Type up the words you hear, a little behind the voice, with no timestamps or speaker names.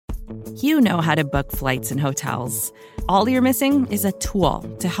You know how to book flights and hotels. All you're missing is a tool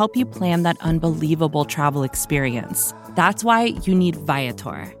to help you plan that unbelievable travel experience. That's why you need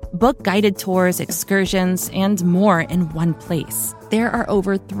Viator. Book guided tours, excursions, and more in one place. There are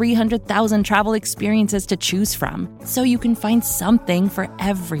over 300,000 travel experiences to choose from, so you can find something for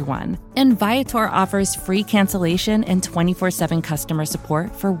everyone. And Viator offers free cancellation and 24/7 customer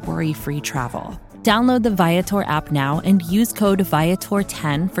support for worry-free travel. Download the Viator app now and use code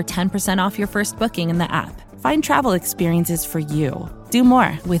Viator10 for 10% off your first booking in the app. Find travel experiences for you. Do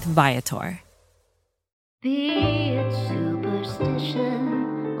more with Viator. Be it superstition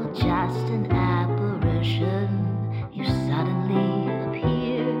or just an apparition, you suddenly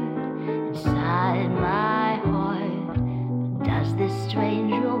appear inside my heart. Does this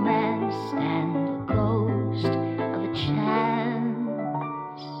strange romance stand the ghost of a chance?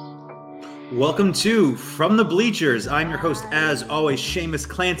 Welcome to From the Bleachers. I'm your host, as always, Shamus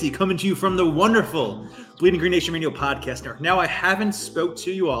Clancy, coming to you from the wonderful Bleeding Green Nation Radio Podcast Network. Now, I haven't spoke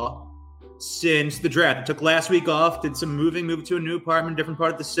to you all since the draft. I took last week off, did some moved to a new apartment, different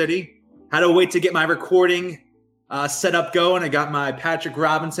part of the city. Had to wait to get my recording set up going. I got my Patrick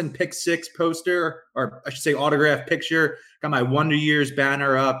Robinson Pick 6 poster, or I should say autograph picture. Got my Wonder Years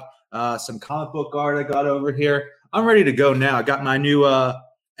banner up, some comic book art I got over here. I'm ready to go now. I got my new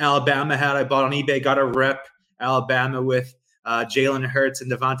Alabama hat I bought on eBay. Got a rep Alabama with Jalen Hurts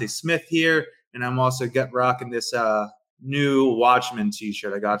and Devontae Smith here. And I'm also rocking this new Watchmen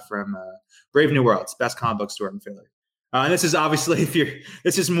t-shirt I got from Brave New World. It's the best comic book store in Philly. And this is obviously,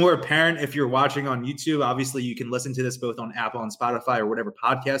 this is more apparent if you're watching on YouTube. Obviously, you can listen to this both on Apple and Spotify or whatever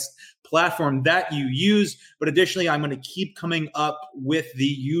podcast platform that you use. But additionally, I'm going to keep coming up with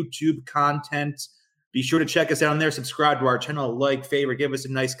the YouTube content. Be sure to check us out on there. Subscribe to our channel, like, favorite, give us a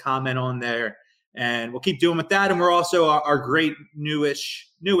nice comment on there. And we'll keep doing with that. And we're also our great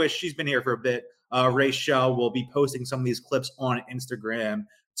newish, she's been here for a bit, Rachel will be posting some of these clips on Instagram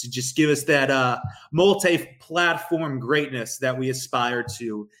to just give us that multi-platform greatness that we aspire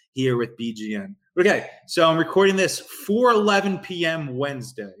to here with BGN. Okay, so I'm recording this 4:11 p.m.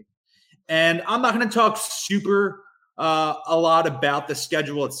 Wednesday. And I'm not going to talk super a lot about the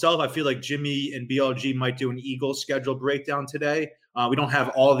schedule itself. I feel like Jimmy and BLG might do an Eagles schedule breakdown today. We don't have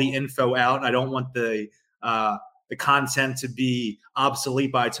all the info out, and I don't want the content to be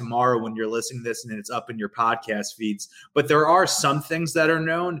obsolete by tomorrow when you're listening to this and it's up in your podcast feeds. But there are some things that are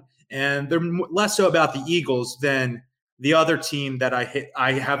known, and they're less so about the Eagles than the other team that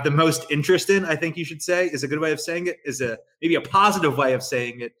I have the most interest in, I think you should say, is a good way of saying it, maybe a positive way of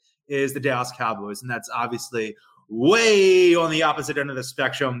saying it, is the Dallas Cowboys. And that's obviously way on the opposite end of the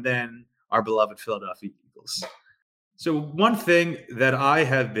spectrum than our beloved Philadelphia Eagles. So one thing that I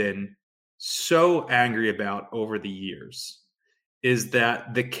have been so angry about over the years is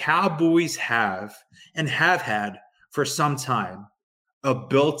that the Cowboys have had for some time a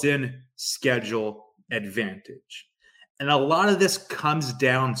built-in schedule advantage. And a lot of this comes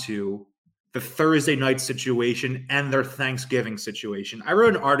down to the Thursday night situation and their Thanksgiving situation. I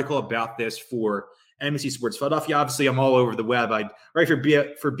wrote an article about this for NBC Sports Philadelphia. Obviously, I'm all over the web. I write for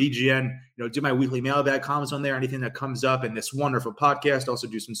BGN, do my weekly mailbag comments on there, anything that comes up in this wonderful podcast. Also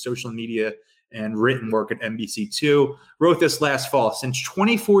do some social media and written work at NBC2. Wrote this last fall. Since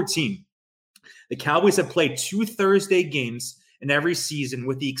 2014, the Cowboys have played 2 Thursday games in every season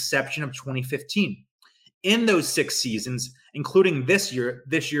with the exception of 2015. In those 6 seasons, including this year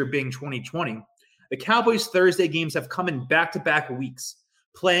being 2020, the Cowboys' Thursday games have come in back-to-back weeks,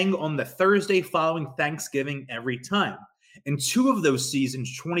 playing on the Thursday following Thanksgiving every time. In 2 of those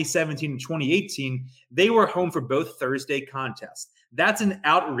seasons, 2017 and 2018, they were home for both Thursday contests. That's an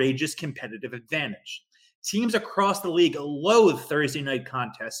outrageous competitive advantage. Teams across the league loathe Thursday night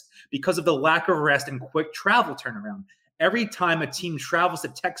contests because of the lack of rest and quick travel turnaround. Every time a team travels to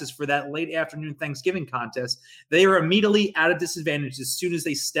Texas for that late afternoon Thanksgiving contest, they are immediately at a disadvantage as soon as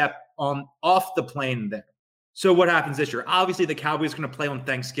they step off the plane there. So what happens this year? Obviously, the Cowboys are going to play on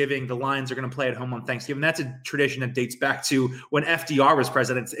Thanksgiving. The Lions are going to play at home on Thanksgiving. That's a tradition that dates back to when FDR was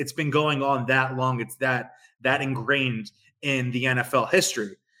president. It's been going on that long. It's that ingrained in the NFL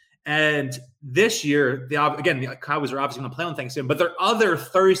history. And this year, the Cowboys are obviously going to play on Thanksgiving, but their other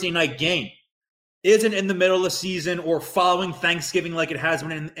Thursday night game isn't in the middle of the season or following Thanksgiving like it has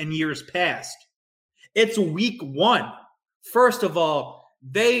been in years past. It's week 1. First of all,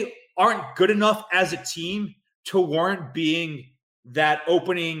 they aren't good enough as a team to warrant being that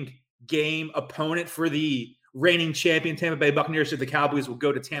opening game opponent for the reigning champion Tampa Bay Buccaneers. So the Cowboys will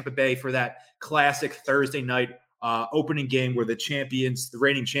go to Tampa Bay for that classic Thursday night opening game where the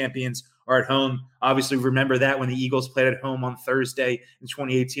reigning champions, are at home. Obviously, remember that when the Eagles played at home on Thursday in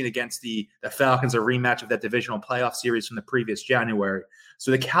 2018 against the Falcons, a rematch of that divisional playoff series from the previous January.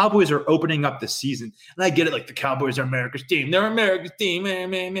 So the Cowboys are opening up the season. And I get it, like the Cowboys are America's team. They're America's team.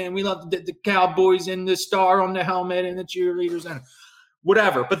 Man. We love the Cowboys and the star on the helmet and the cheerleaders and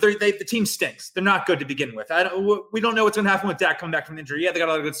whatever. But the team stinks. They're not good to begin with. We don't know what's going to happen with Dak coming back from injury. Yeah, they got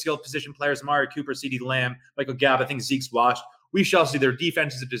a lot of good skilled position players. Amari Cooper, CeeDee Lamb, Michael Gallup. I think Zeke's washed. We shall see. Their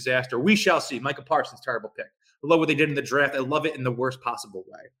defense is a disaster. We shall see. Michael Parsons, terrible pick. I love what they did in the draft. I love it in the worst possible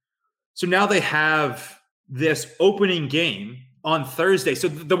way. So now they have this opening game on Thursday. So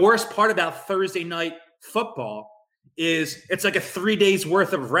the worst part about Thursday night football is it's like a 3 days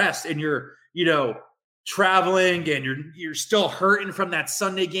worth of rest, and you're, traveling and you're still hurting from that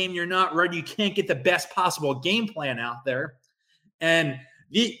Sunday game. You're not ready. You can't get the best possible game plan out there. And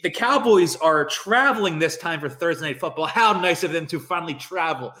the Cowboys are traveling this time for Thursday night football. How nice of them to finally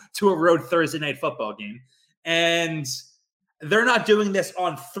travel to a road Thursday night football game. And they're not doing this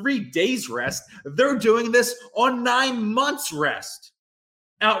on 3 days rest. They're doing this on 9 months rest.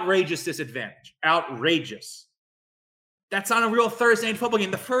 Outrageous disadvantage. Outrageous. That's not a real Thursday night football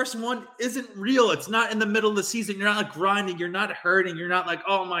game. The first one isn't real. It's not in the middle of the season. You're not like grinding. You're not hurting. You're not like,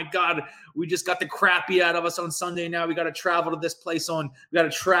 oh my God, we just got the crap beat out of us on Sunday. Now we got to travel to this place we got to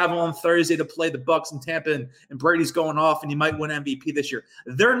travel on Thursday to play the Bucs in Tampa, and Brady's going off and he might win MVP this year.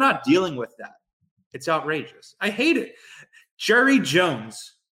 They're not dealing with that. It's outrageous. I hate it. Jerry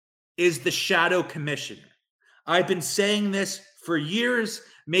Jones is the shadow commissioner. I've been saying this for years.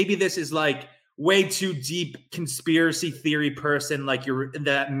 Maybe this is like way too deep conspiracy theory person, like you're in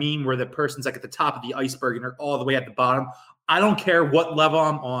that meme where the person's like at the top of the iceberg and they're all the way at the bottom. I don't care what level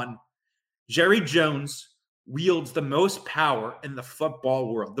I'm on. Jerry Jones wields the most power in the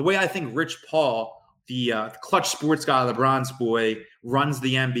football world. The way I think Rich Paul, the clutch sports guy, LeBron's boy, runs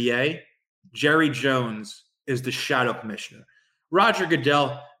the NBA, Jerry Jones is the shadow commissioner. Roger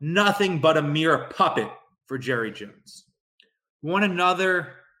Goodell, nothing but a mere puppet for Jerry Jones. One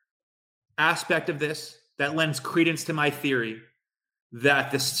another aspect of this that lends credence to my theory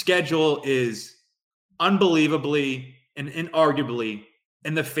that the schedule is unbelievably and inarguably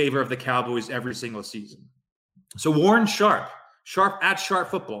in the favor of the Cowboys every single season. So Warren Sharp at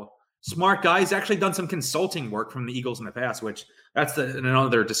Sharp Football, smart guy. He's actually done some consulting work from the Eagles in the past, which that's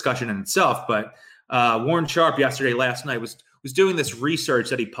another discussion in itself. But Warren Sharp last night was doing this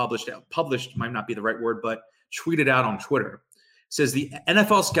research that he published might not be the right word, but tweeted out on Twitter. Says the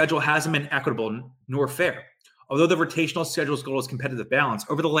NFL schedule hasn't been equitable nor fair. Although the rotational schedule's goal is competitive balance,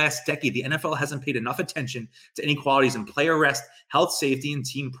 over the last decade, the NFL hasn't paid enough attention to inequalities in player rest, health, safety, and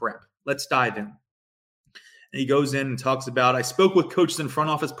team prep. Let's dive in. And he goes in and talks about, I spoke with coaches and front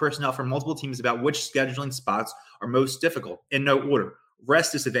office personnel from multiple teams about which scheduling spots are most difficult, in no order.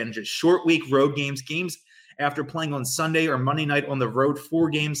 Rest disadvantages, short week road games after playing on Sunday or Monday night on the road, 4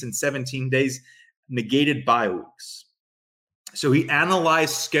 games in 17 days, negated bye weeks. So he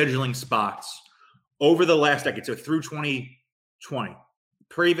analyzed scheduling spots over the last decade, so through 2020,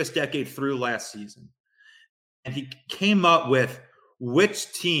 previous decade through last season. And he came up with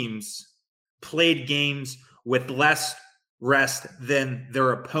which teams played games with less rest than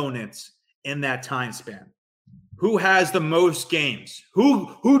their opponents in that time span. Who has the most games?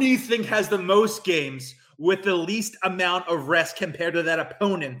 Who do you think has the most games with the least amount of rest compared to that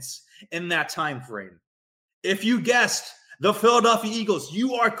opponents in that time frame? If you guessed the Philadelphia Eagles,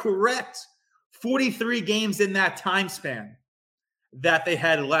 you are correct. 43 games in that time span that they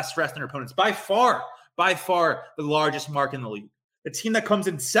had less rest than their opponents. By far the largest mark in the league. The team that comes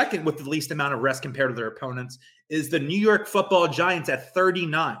in second with the least amount of rest compared to their opponents is the New York Football Giants at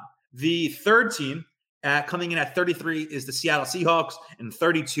 39. The third team coming in at 33 is the Seattle Seahawks, and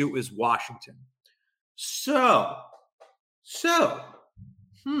 32 is Washington. So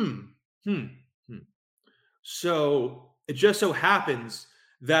it just so happens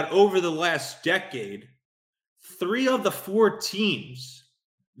that over the last decade, 3 of the 4 teams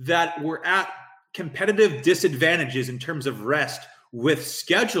that were at competitive disadvantages in terms of rest with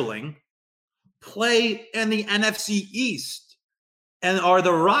scheduling play in the NFC East and are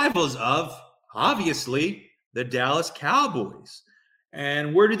the rivals of, obviously, the Dallas Cowboys.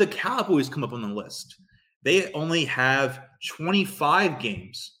 And where do the Cowboys come up on the list? They only have 25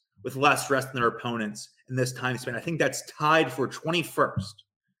 games with less rest than their opponents in this time span. I think that's tied for 21st.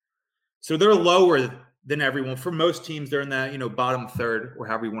 So they're lower than everyone. For most teams, they're in that, bottom third, or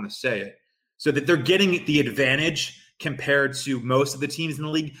however you want to say it. So that they're getting the advantage compared to most of the teams in the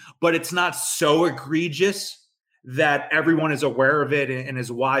league, but it's not so egregious that everyone is aware of it and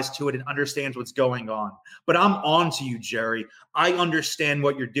is wise to it and understands what's going on. But I'm on to you, Jerry. I understand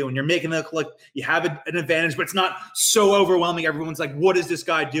what you're doing. You're making it look like you have an advantage, but it's not so overwhelming. Everyone's like, what is this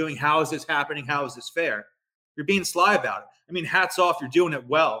guy doing? How is this happening? How is this fair? You're being sly about it. I mean, hats off. You're doing it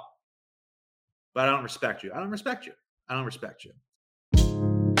well. But I don't respect you. I don't respect you. I don't respect you.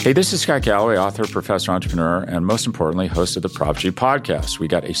 Hey, this is Scott Galloway, author, professor, entrepreneur, and most importantly, host of the Prop G podcast. We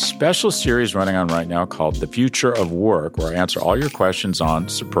got a special series running on right now called The Future of Work, where I answer all your questions on,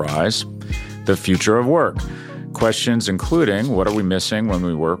 surprise, the future of work. Questions including, what are we missing when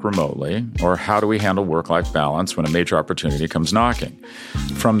we work remotely? Or how do we handle work-life balance when a major opportunity comes knocking?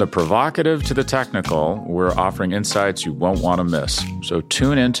 From the provocative to the technical, we're offering insights you won't want to miss. So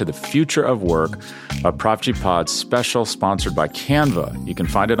tune in to The Future of Work, a Prop G Pod special sponsored by Canva. You can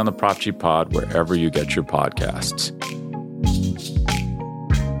find it on the Prop G Pod wherever you get your podcasts.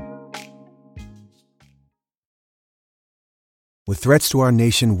 With threats to our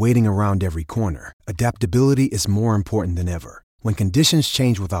nation waiting around every corner, adaptability is more important than ever. When conditions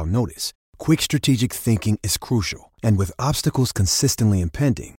change without notice, quick strategic thinking is crucial. And with obstacles consistently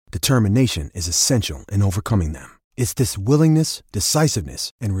impending, determination is essential in overcoming them. It's this willingness,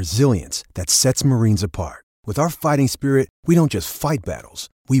 decisiveness, and resilience that sets Marines apart. With our fighting spirit, we don't just fight battles,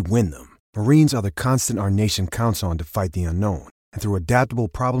 we win them. Marines are the constant our nation counts on to fight the unknown. And through adaptable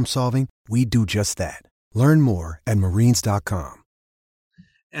problem solving, we do just that. Learn more at marines.com.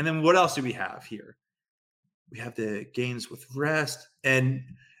 And then what else do we have here? We have the games with rest and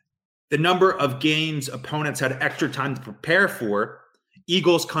the number of games opponents had extra time to prepare for.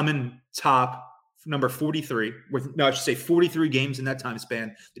 Eagles come in top, number 43, I should say 43 games in that time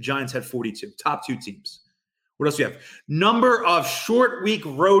span. The Giants had 42, top two teams. What else do we have? Number of short week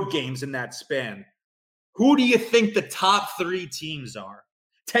road games in that span. Who do you think the top three teams are?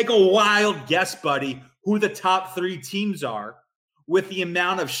 Take a wild guess, buddy, who the top three teams are with the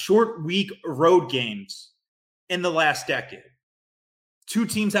amount of short week road games in the last decade. Two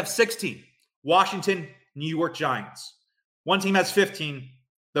teams have 16. Washington, New York Giants. One team has 15,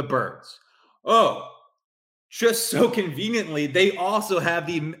 the Birds. Oh, just so conveniently, they also have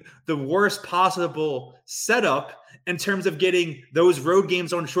the worst possible setup in terms of getting those road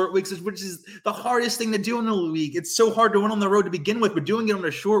games on short weeks, which is the hardest thing to do in the league. It's so hard to win on the road to begin with, but doing it on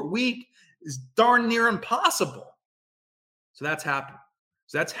a short week is darn near impossible. So that's happening.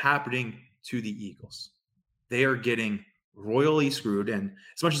 So that's happening to the Eagles. They are getting royally screwed. And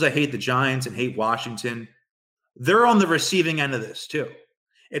as much as I hate the Giants and hate Washington, they're on the receiving end of this too.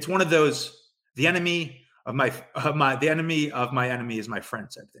 It's one of those, the enemy of my enemy is my friend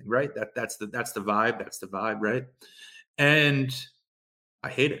type thing, right? That's the vibe. That's the vibe, right? And I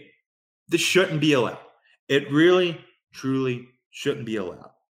hate it. This shouldn't be allowed. It really, truly shouldn't be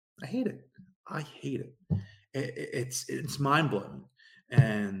allowed. I hate it. I hate it. It's mind-blowing.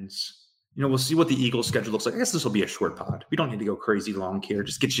 And we'll see what the Eagles schedule looks like. I guess this will be a short pod. We don't need to go crazy long here.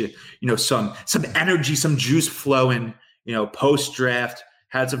 Just get you some energy, some juice flowing, post-draft.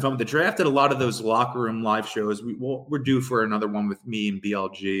 Had some fun with the draft. Did a lot of those locker room live shows. We're due for another one with me and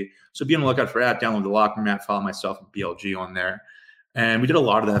BLG. So be on the lookout for that. Download the locker room app, follow myself and BLG on there. And we did a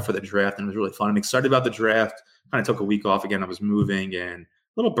lot of that for the draft, and it was really fun. I'm excited about the draft. Kind of took a week off again. I was moving and a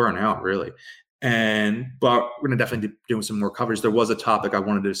little burnout, really. But we're going to definitely be doing some more coverage. There was a topic I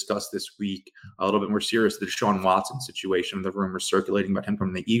wanted to discuss this week, a little bit more serious, the Deshaun Watson situation, the rumors circulating about him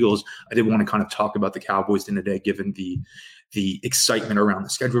from the Eagles. I did want to kind of talk about the Cowboys in today, given the excitement around the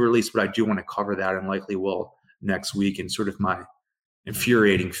schedule release, but I do want to cover that and likely will next week, and sort of my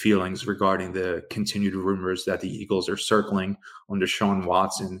infuriating feelings regarding the continued rumors that the Eagles are circling on Deshaun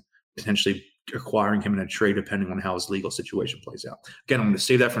Watson, potentially acquiring him in a trade depending on how his legal situation plays out. Again, I'm going to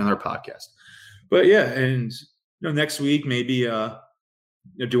save that for another podcast. But yeah, and next week maybe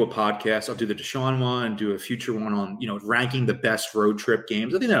do a podcast. I'll do the Deshaun one, do a future one on ranking the best road trip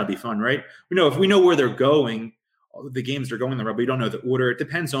games. I think that'll be fun, right? If we know where they're going, the games they're going the road, but we don't know the order. It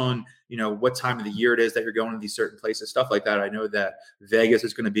depends on what time of the year it is that you're going to these certain places, stuff like that. I know that Vegas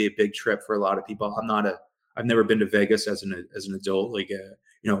is going to be a big trip for a lot of people. I've never been to Vegas as an adult, like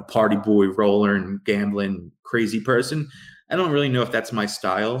a party boy, roller and gambling crazy person. I don't really know if that's my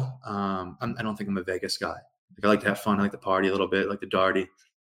style. I don't think I'm a Vegas guy. I like to have fun. I like to party a little bit, like the Darty.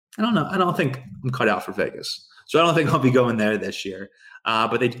 I don't know. I don't think I'm cut out for Vegas. So I don't think I'll be going there this year.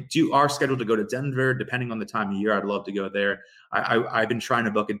 But they are scheduled to go to Denver, depending on the time of year. I'd love to go there. I've been trying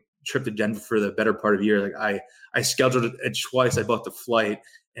to book a trip to Denver for the better part of the year. Like I scheduled it twice. I booked the flight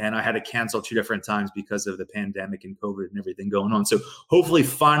and I had to cancel 2 different times because of the pandemic and COVID and everything going on. So hopefully,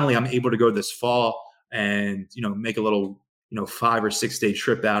 finally, I'm able to go this fall and make a little 5 or 6 day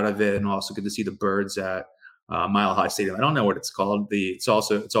trip out of it, and also get to see the Birds at Mile High Stadium. I don't know what it's called. It's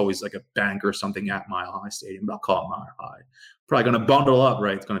always like a bank or something at Mile High Stadium, but I'll call it Mile High. Probably going to bundle up,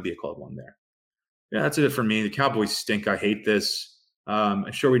 right? It's going to be a cold one there. Yeah, that's it for me. The Cowboys stink. I hate this.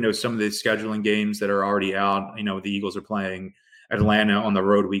 I'm sure we know some of the scheduling games that are already out. You know, the Eagles are playing Atlanta on the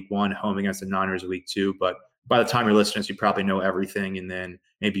road week 1, home against the Niners week 2. But by the time you're listening, you probably know everything. And then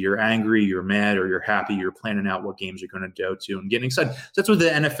maybe you're angry, you're mad, or you're happy. You're planning out what games you're going to go to and getting excited. So that's what the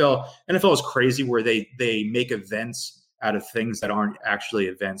NFL is crazy, where they make events out of things that aren't actually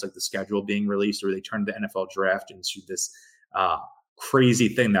events, like the schedule being released, or they turn the NFL draft into this crazy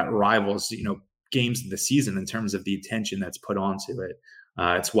thing that rivals, games of the season in terms of the attention that's put onto it.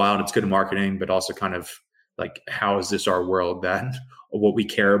 It's wild. It's good marketing, but also kind of like, how is this our world that what we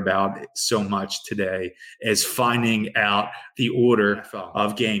care about so much today is finding out the order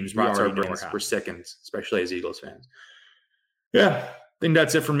of games. We're sickened, especially as Eagles fans. Yeah, I think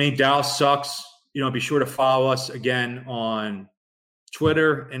that's it for me. Dallas sucks. Be sure to follow us again on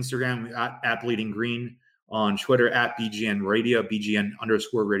Twitter, Instagram at Bleeding Green, on Twitter at BGN Radio,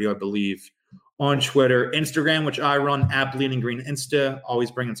 BGN_radio, I believe. On Twitter, Instagram, which I run at Bleeding Green Insta,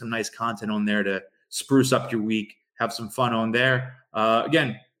 always bringing some nice content on there to spruce up your week, have some fun on there.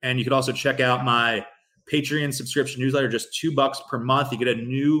 Again, and you could also check out my Patreon subscription newsletter, just $2 per month. You get a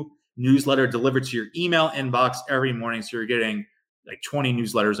new newsletter delivered to your email inbox every morning. So you're getting like 20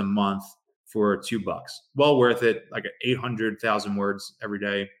 newsletters a month for $2. Well worth it. Like 800,000 words every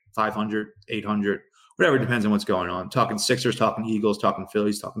day, 500, 800. Whatever, depends on what's going on. Talking Sixers, talking Eagles, talking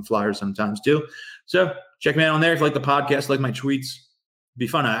Phillies, talking Flyers sometimes too. So check me out on there if you like the podcast, like my tweets. It'd be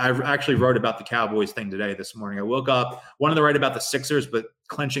fun. I actually wrote about the Cowboys thing today, this morning. I woke up, wanted to write about the Sixers, but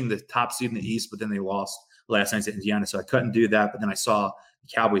clinching the top seed in the East, but then they lost last night to Indiana, so I couldn't do that. But then I saw the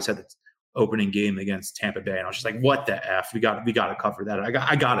Cowboys had the opening game against Tampa Bay, and I was just like, what the F? We got to cover that.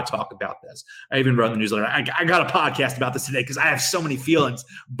 I got to talk about this. I even wrote in the newsletter, I got a podcast about this today because I have so many feelings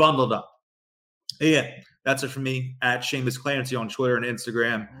bundled up. Yeah, that's it for me at Shamus Clancy on Twitter and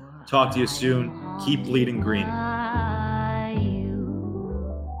Instagram. Talk to you soon. Keep bleeding green.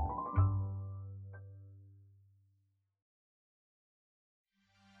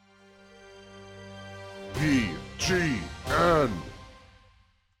 BGN.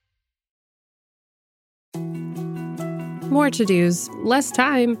 More to-dos, less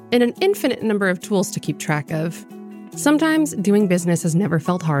time, and an infinite number of tools to keep track of. Sometimes doing business has never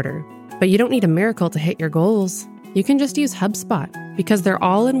felt harder. But you don't need a miracle to hit your goals. You can just use HubSpot, because their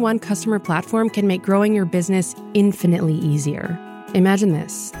all-in-one customer platform can make growing your business infinitely easier. Imagine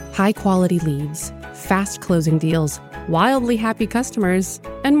this: high-quality leads, fast closing deals, wildly happy customers,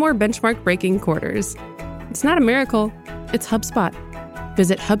 and more benchmark-breaking quarters. It's not a miracle, it's HubSpot.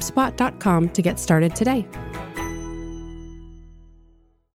 Visit HubSpot.com to get started today.